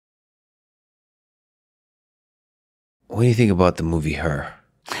what do you think about the movie Her?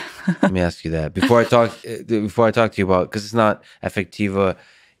 Let me ask you that before I talk. Before I talk to you about, because it's not Affectiva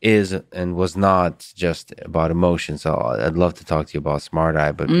is and was not just about emotion. So I'd love to talk to you about Smart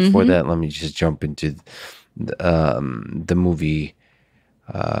Eye. But before that, let me just jump into the movie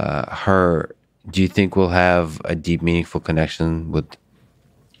Her. Do you think we'll have a deep, meaningful connection with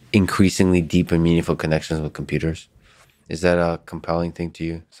increasingly deep and meaningful connections with computers? Is that a compelling thing to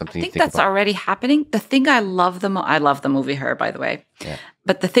you? Something I you think think that's about? already happening. The thing I love I love the movie Her, by the way. Yeah.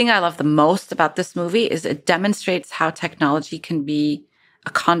 But the thing I love the most about this movie is it demonstrates how technology can be a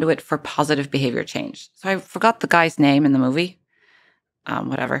conduit for positive behavior change. So I forgot the guy's name in the movie.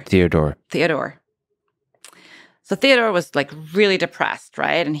 Whatever. Theodore. So Theodore was like really depressed,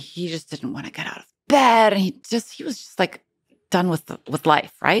 right? And he just didn't want to get out of bed. And he was just like done with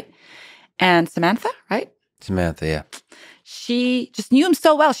life, right? And Samantha, right? Samantha, yeah. She just knew him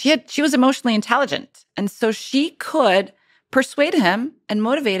so well. She was emotionally intelligent. And so she could persuade him and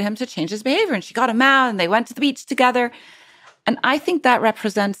motivate him to change his behavior. And she got him out and they went to the beach together. And I think that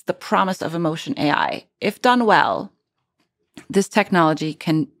represents the promise of emotion AI. If done well, this technology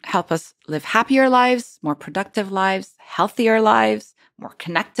can help us live happier lives, more productive lives, healthier lives, more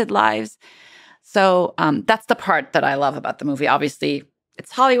connected lives. So that's the part that I love about the movie. Obviously,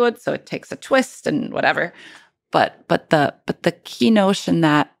 it's Hollywood, so it takes a twist and whatever. But the key notion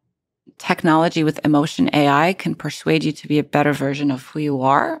that technology with emotion AI can persuade you to be a better version of who you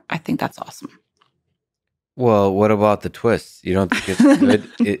are, I think that's awesome. Well, what about the twist? You don't think it's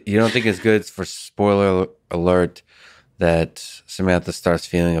good? You don't think it's good for spoiler alert that Samantha starts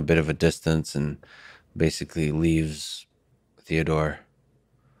feeling a bit of a distance and basically leaves Theodore?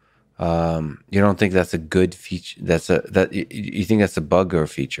 You don't think that's a good feature? You think that's a bug or a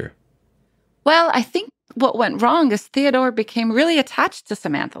feature? Well, I think what went wrong is Theodore became really attached to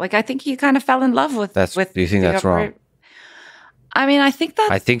Samantha. Like I think he kind of fell in love with. Do you think that's wrong? I mean, I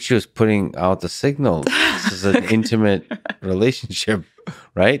think she was putting out the signal. This is an intimate relationship,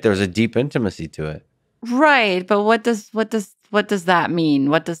 right? There's a deep intimacy to it. Right, but what does that mean?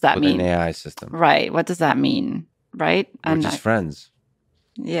 What does that mean? An AI system. Right. What does that mean? Right? We're just friends.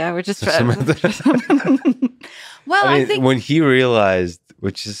 Yeah, we're just friends. Well, I think when he realized,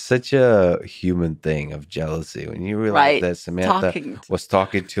 which is such a human thing of jealousy, when you realize that Samantha was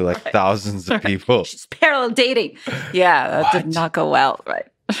talking to like thousands of people. She's parallel dating. Yeah, that did not go well, right?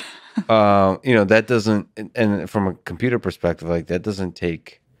 That doesn't, and from a computer perspective, like that doesn't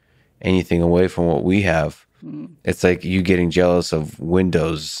take anything away from what we have. It's like you getting jealous of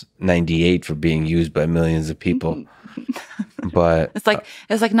Windows 98 for being used by millions of people. But it's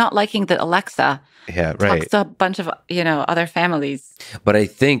like not liking that Alexa talks to a bunch of other families. But I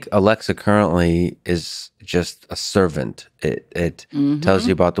think Alexa currently is just a servant. It tells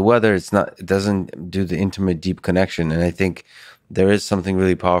you about the weather. It doesn't do the intimate, deep connection. And I think there is something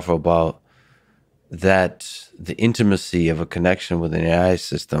really powerful about that, the intimacy of a connection with an AI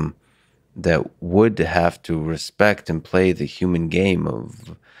system that would have to respect and play the human game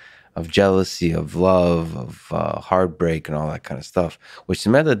of jealousy, of love, of heartbreak, and all that kind of stuff, which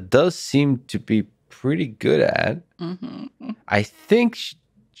Samantha does seem to be pretty good at. I think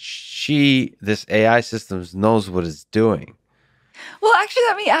this AI system knows what it's doing. Well, actually,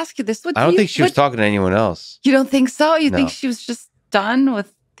 let me ask you this. I don't think she was talking to anyone else. You don't think so? You think she was just done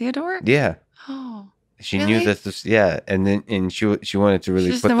with Theodore? Yeah. Oh. She knew that this, and she wanted to really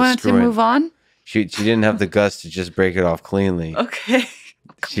put the screw in. She wanted to move on? She didn't have the guts to just break it off cleanly. Okay.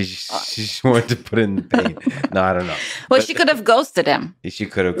 She just wanted to put in the pain. No, I don't know. Well, she could have ghosted him. She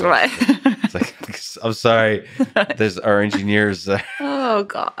could have ghosted him. It's like, I'm sorry. There's our engineers. Oh,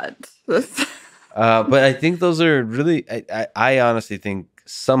 God. But I think those are really, I honestly think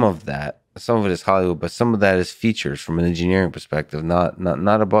some of it is Hollywood, but some of that is features from an engineering perspective, not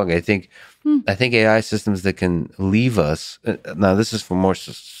a bug. I think AI systems that can leave us, now this is for more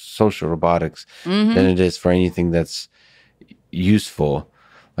social robotics than it is for anything that's useful.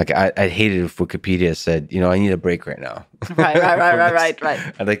 Like I'd hate it if Wikipedia said, I need a break right now. Right.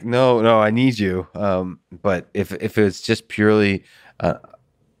 I'd like, no, I need you. But if it's just purely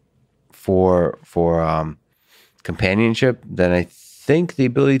for companionship, then I think the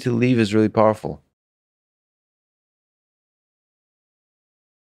ability to leave is really powerful.